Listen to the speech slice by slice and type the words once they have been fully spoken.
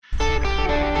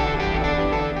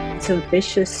It's a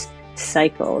vicious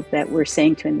cycle that we're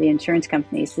saying to the insurance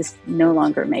companies, this no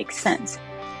longer makes sense.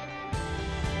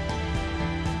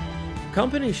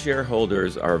 Company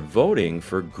shareholders are voting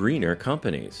for greener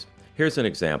companies. Here's an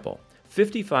example.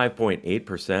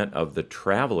 55.8% of the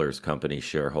Travelers Company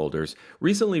shareholders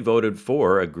recently voted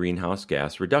for a greenhouse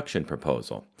gas reduction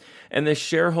proposal. And this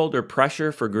shareholder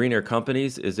pressure for greener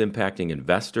companies is impacting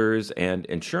investors and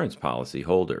insurance policy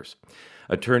holders.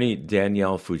 Attorney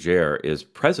Danielle Fougere is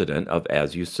president of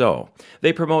As You Sow.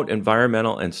 They promote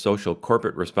environmental and social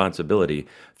corporate responsibility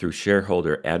through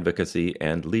shareholder advocacy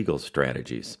and legal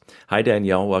strategies. Hi,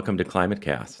 Danielle. Welcome to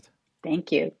ClimateCast.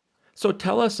 Thank you. So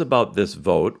tell us about this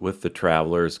vote with the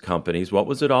Travelers companies. What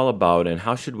was it all about, and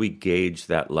how should we gauge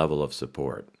that level of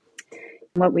support?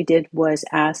 What we did was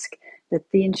ask that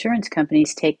the insurance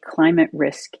companies take climate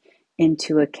risk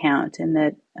into account, and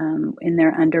that in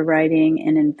their underwriting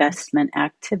and investment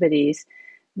activities,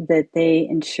 that they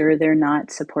ensure they're not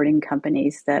supporting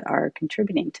companies that are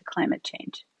contributing to climate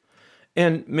change.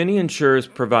 And many insurers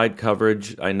provide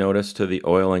coverage, I noticed, to the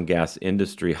oil and gas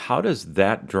industry. How does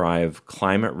that drive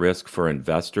climate risk for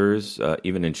investors,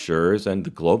 even insurers, and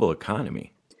the global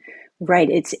economy? Right.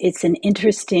 It's an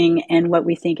interesting and what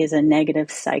we think is a negative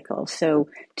cycle. So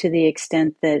to the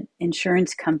extent that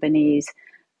insurance companies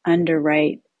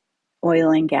underwrite oil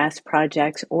and gas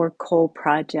projects or coal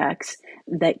projects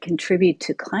that contribute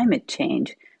to climate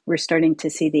change, we're starting to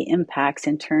see the impacts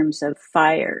in terms of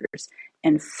fires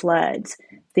and floods,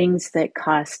 things that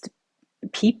cost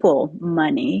people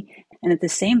money, and at the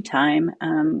same time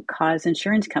cause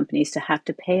insurance companies to have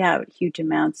to pay out huge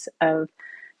amounts of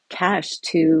cash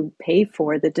to pay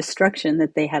for the destruction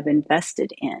that they have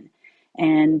invested in.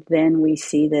 And then we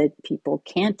see that people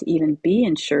can't even be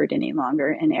insured any longer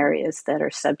in areas that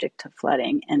are subject to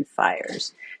flooding and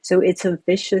fires. So it's a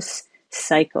vicious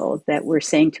cycle that we're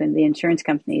saying to the insurance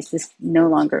companies, this no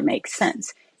longer makes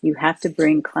sense. You have to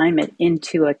bring climate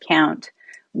into account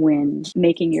when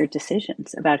making your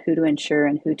decisions about who to insure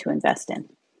and who to invest in.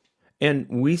 And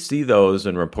we see those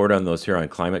and report on those here on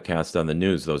ClimateCast on the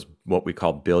news, those what we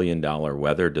call billion-dollar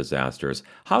weather disasters.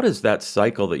 How does that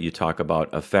cycle that you talk about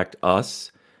affect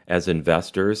us as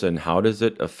investors, and how does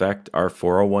it affect our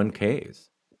 401ks?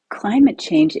 Climate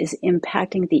change is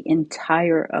impacting the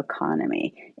entire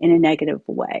economy in a negative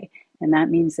way. And that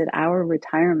means that our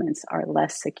retirements are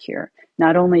less secure.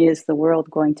 Not only is the world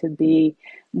going to be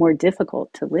more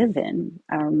difficult to live in,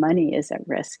 our money is at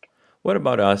risk. What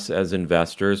about us as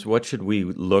investors? What should we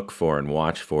look for and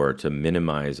watch for to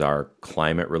minimize our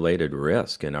climate-related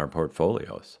risk in our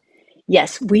portfolios?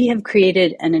 Yes, we have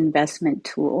created an investment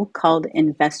tool called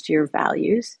Invest Your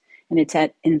Values, and it's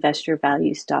at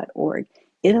investyourvalues.org.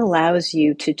 It allows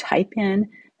you to type in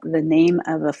the name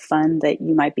of a fund that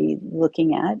you might be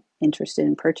looking at, interested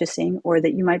in purchasing, or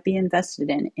that you might be invested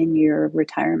in your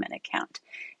retirement account.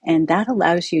 And that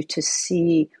allows you to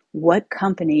see what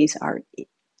companies are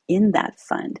in that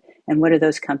fund and what are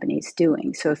those companies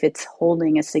doing. So if it's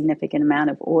holding a significant amount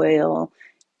of oil,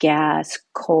 gas,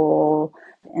 coal,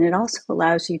 and it also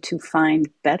allows you to find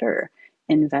better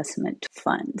investment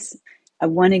funds.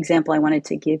 One example I wanted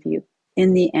to give you,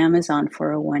 in the Amazon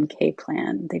 401k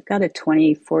plan, they've got a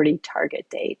 2040 target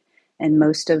date, and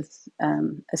most of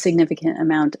a significant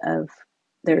amount of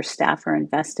their staff are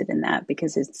invested in that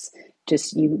because it's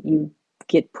just you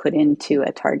get put into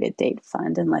a target date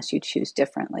fund unless you choose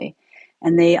differently.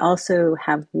 And they also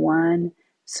have one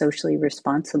socially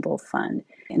responsible fund,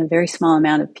 and a very small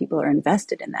amount of people are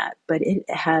invested in that, but it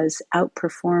has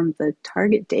outperformed the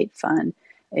target date fund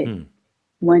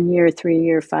 1 year, 3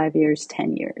 year, 5 years,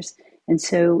 10 years. And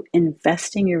so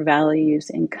investing your values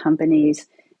in companies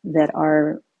that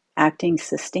are acting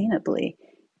sustainably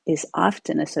is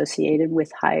often associated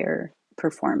with higher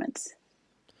performance.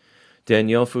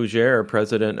 Danielle Fougere,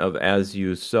 president of As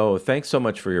You Sow, thanks so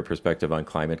much for your perspective on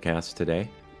ClimateCast today.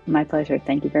 My pleasure.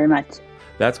 Thank you very much.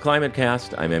 That's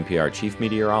ClimateCast. I'm NPR Chief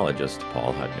Meteorologist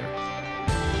Paul Hudner.